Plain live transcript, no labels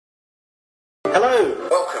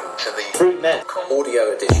FruitNet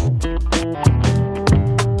Audio Edition.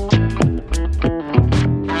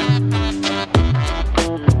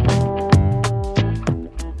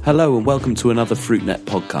 Hello and welcome to another FruitNet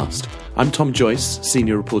podcast. I'm Tom Joyce,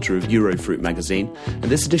 senior reporter of Eurofruit magazine, and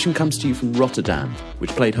this edition comes to you from Rotterdam,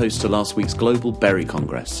 which played host to last week's Global Berry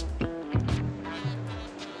Congress.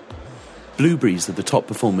 Blueberries are the top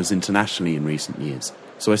performers internationally in recent years,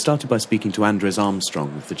 so I started by speaking to Andres Armstrong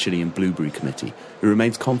of the Chilean Blueberry Committee, who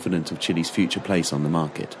remains confident of Chile's future place on the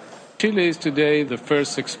market. Chile is today the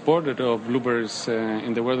first exporter of blueberries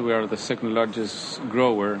in the world. We are the second largest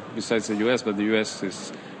grower besides the US, but the US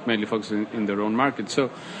is mainly focused in their own market. So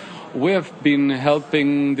we have been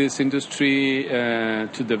helping this industry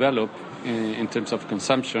to develop in terms of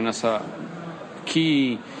consumption as a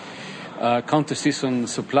key counter-season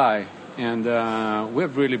supply. And we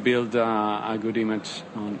have really built a good image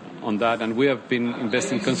on that, and we have been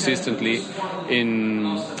investing consistently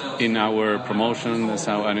in our promotion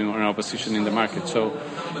and in our position in the market. So,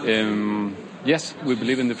 yes, we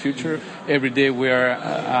believe in the future. Every day we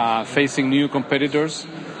are facing new competitors,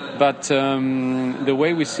 but the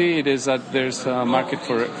way we see it is that there's a market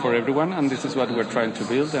for everyone, and this is what we're trying to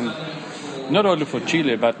build, and not only for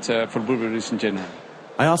Chile, but for blueberries in general.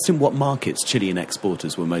 I asked him what markets Chilean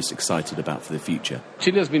exporters were most excited about for the future.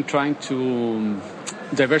 Chile has been trying to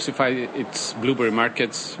diversify its blueberry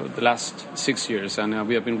markets for the last 6 years, and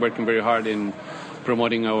we have been working very hard in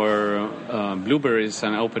promoting our blueberries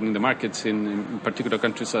and opening the markets in particular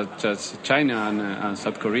countries such as China and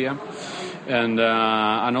South Korea, and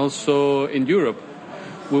also in Europe.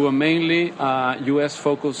 We were mainly a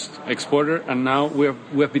US-focused exporter, and now we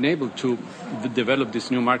have been able to develop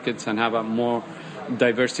these new markets and have a more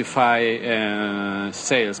diversify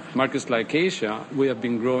sales. Markets like Asia, we have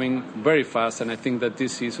been growing very fast, and I think that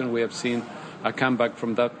this season we have seen a comeback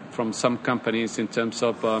from some companies in terms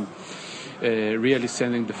of really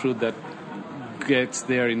selling the fruit that gets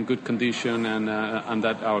there in good condition and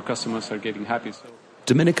that our customers are getting happy.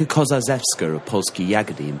 Dominika Kozaszewska of Polskie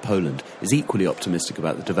Jagody in Poland is equally optimistic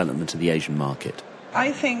about the development of the Asian market.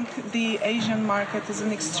 I think the Asian market is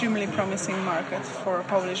an extremely promising market for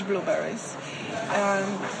Polish blueberries.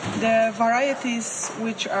 The varieties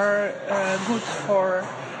which are good for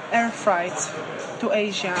air freight to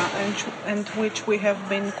Asia and which we have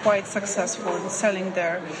been quite successful in selling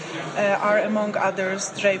there are among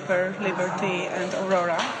others Draper, Liberty and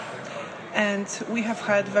Aurora. And we have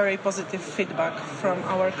had very positive feedback from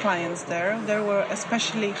our clients there. They were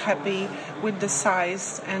especially happy with the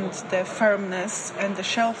size and the firmness and the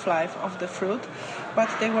shelf life of the fruit, but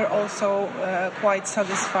they were also quite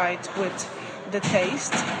satisfied with the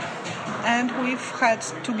taste. And we've had,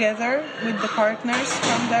 together with the partners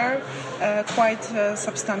from there, quite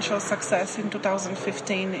substantial success in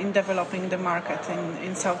 2015 in developing the market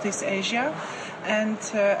in Southeast Asia. And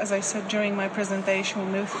as I said during my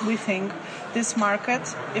presentation, we think this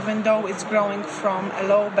market, even though it's growing from a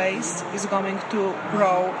low base, is going to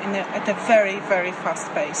grow at a very, very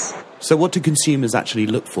fast pace. So what do consumers actually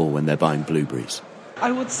look for when they're buying blueberries?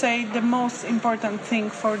 I would say the most important thing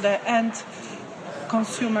for the end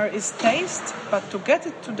consumer is taste, but to get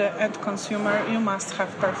it to the end consumer, you must have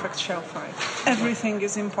perfect shelf life. Everything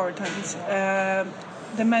is important.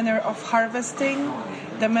 The manner of harvesting,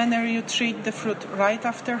 the manner you treat the fruit right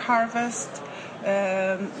after harvest,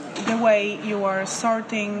 the way you are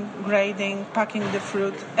sorting, grading, packing the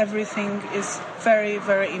fruit, everything is very,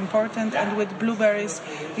 very important. And with blueberries,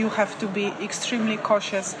 you have to be extremely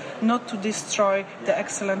cautious not to destroy the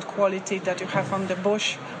excellent quality that you have on the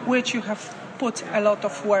bush, which you have put a lot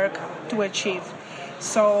of work to achieve.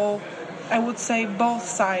 So I would say both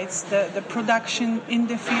sides, the production in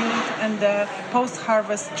the field and the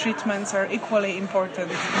post-harvest treatments are equally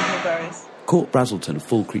important in blueberries. Court Brazelton of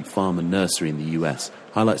Fall Creek Farm and Nursery in the US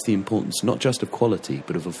highlights the importance not just of quality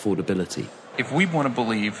but of affordability. If we want to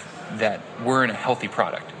believe that we're in a healthy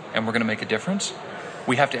product and we're going to make a difference,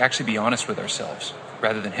 we have to actually be honest with ourselves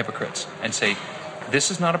rather than hypocrites and say,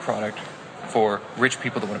 this is not a product for rich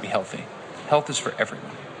people that want to be healthy. Health is for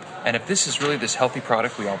everyone. And if this is really this healthy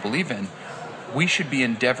product we all believe in, we should be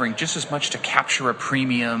endeavoring just as much to capture a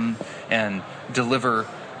premium and deliver,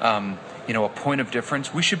 a point of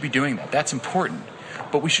difference. We should be doing that. That's important.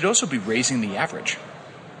 But we should also be raising the average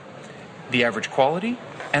quality,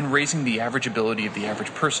 and raising the average ability of the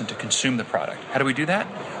average person to consume the product. How do we do that?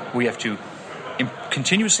 We have to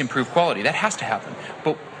continuously improve quality. That has to happen.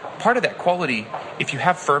 But part of that quality, if you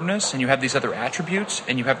have firmness and you have these other attributes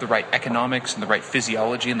and you have the right economics and the right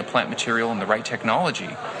physiology and the plant material and the right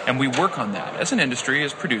technology, and we work on that as an industry,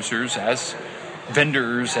 as producers, as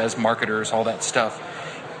vendors, as marketers, all that stuff,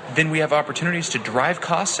 then we have opportunities to drive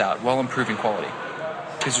costs out while improving quality.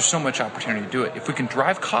 Because there's so much opportunity to do it. If we can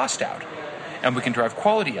drive cost out and we can drive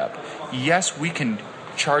quality up, yes, we can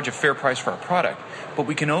charge a fair price for our product, but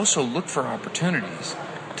we can also look for opportunities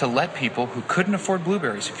to let people who couldn't afford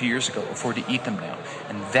blueberries a few years ago afford to eat them now.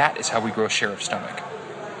 And that is how we grow share of stomach.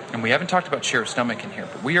 And we haven't talked about share of stomach in here,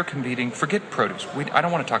 but we are competing, forget produce. I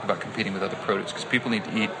don't want to talk about competing with other produce because people need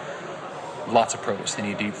to eat lots of produce. They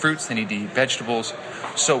need to eat fruits, they need to eat vegetables.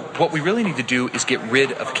 So what we really need to do is get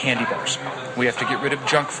rid of candy bars. We have to get rid of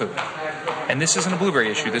junk food. And this isn't a blueberry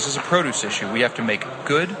issue, this is a produce issue. We have to make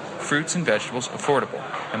good fruits and vegetables affordable.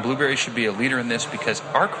 And blueberries should be a leader in this because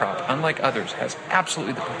our crop, unlike others, has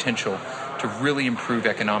absolutely the potential to really improve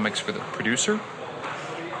economics for the producer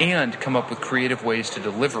and come up with creative ways to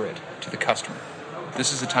deliver it to the customer.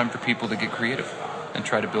 This is the time for people to get creative and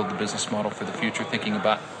try to build the business model for the future, thinking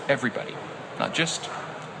about everybody, not just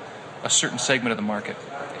a certain segment of the market.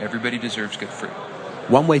 Everybody deserves good fruit.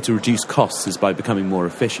 One way to reduce costs is by becoming more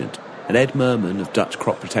efficient. And Ed Merman of Dutch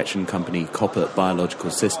crop protection company Koppert Biological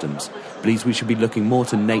Systems believes we should be looking more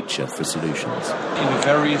to nature for solutions. In the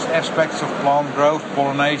various aspects of plant growth,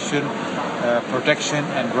 pollination, protection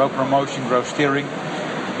and growth promotion, growth steering,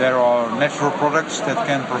 there are natural products that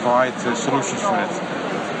can provide solutions for that.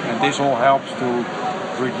 And this all helps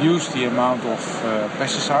to reduce the amount of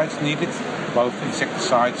pesticides needed, both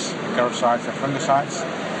insecticides, acaricides and fungicides.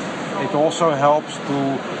 It also helps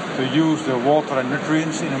to use the water and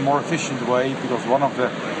nutrients in a more efficient way, because one of the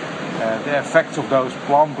effects of those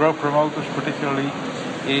plant growth promoters particularly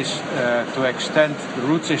is to extend the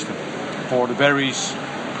root system for the berries.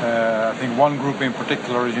 I think one group in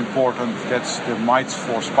particular is important, that's the mites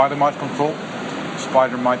for spider mite control.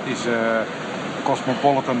 Spider mite is a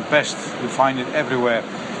cosmopolitan pest, you find it everywhere,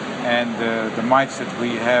 and the mites that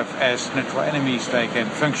we have as natural enemies, they can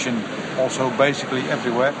function also basically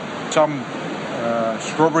everywhere. Some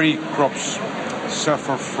strawberry crops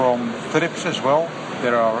suffer from thrips as well.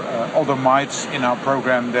 There are other mites in our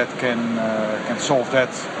program that can solve that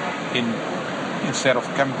instead of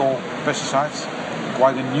chemical pesticides.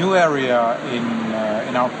 Quite a new area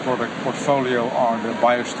in our product portfolio are the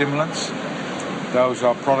biostimulants. Those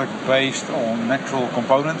are products based on natural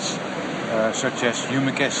components such as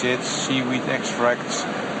humic acids, seaweed extracts,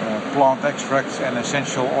 plant extracts and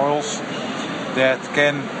essential oils that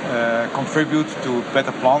can contribute to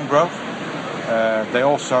better plant growth. They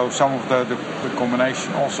also, some of the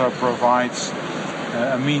combination also provides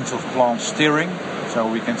a means of plant steering, so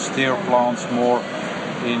we can steer plants more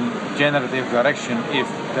in generative direction if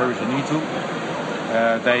there is a need to.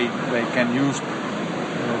 They can use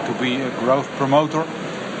to be a growth promoter,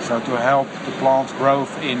 so to help the plant's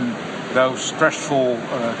growth in those stressful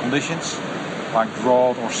conditions like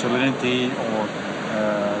drought or salinity or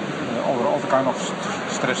other kind of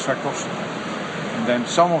stress factors. And then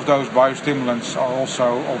some of those biostimulants are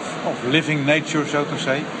also of living nature, so to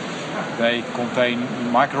say. They contain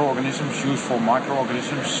microorganisms, useful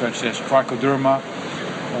microorganisms such as trichoderma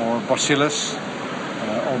or bacillus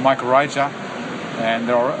or mycorrhiza. And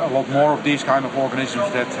there are a lot more of these kind of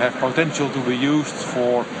organisms that have potential to be used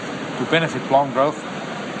to benefit plant growth.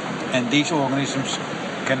 And these organisms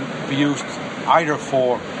can be used either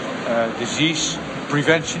for disease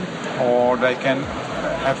prevention, or they can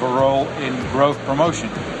have a role in growth promotion,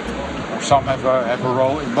 or some have a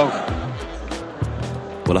role in both.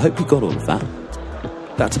 Well, I hope you got all of that.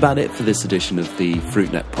 That's about it for this edition of the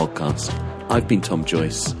FruitNet podcast. I've been Tom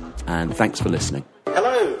Joyce, and thanks for listening.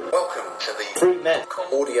 Hello, welcome to the FruitNet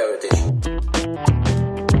Audio Edition.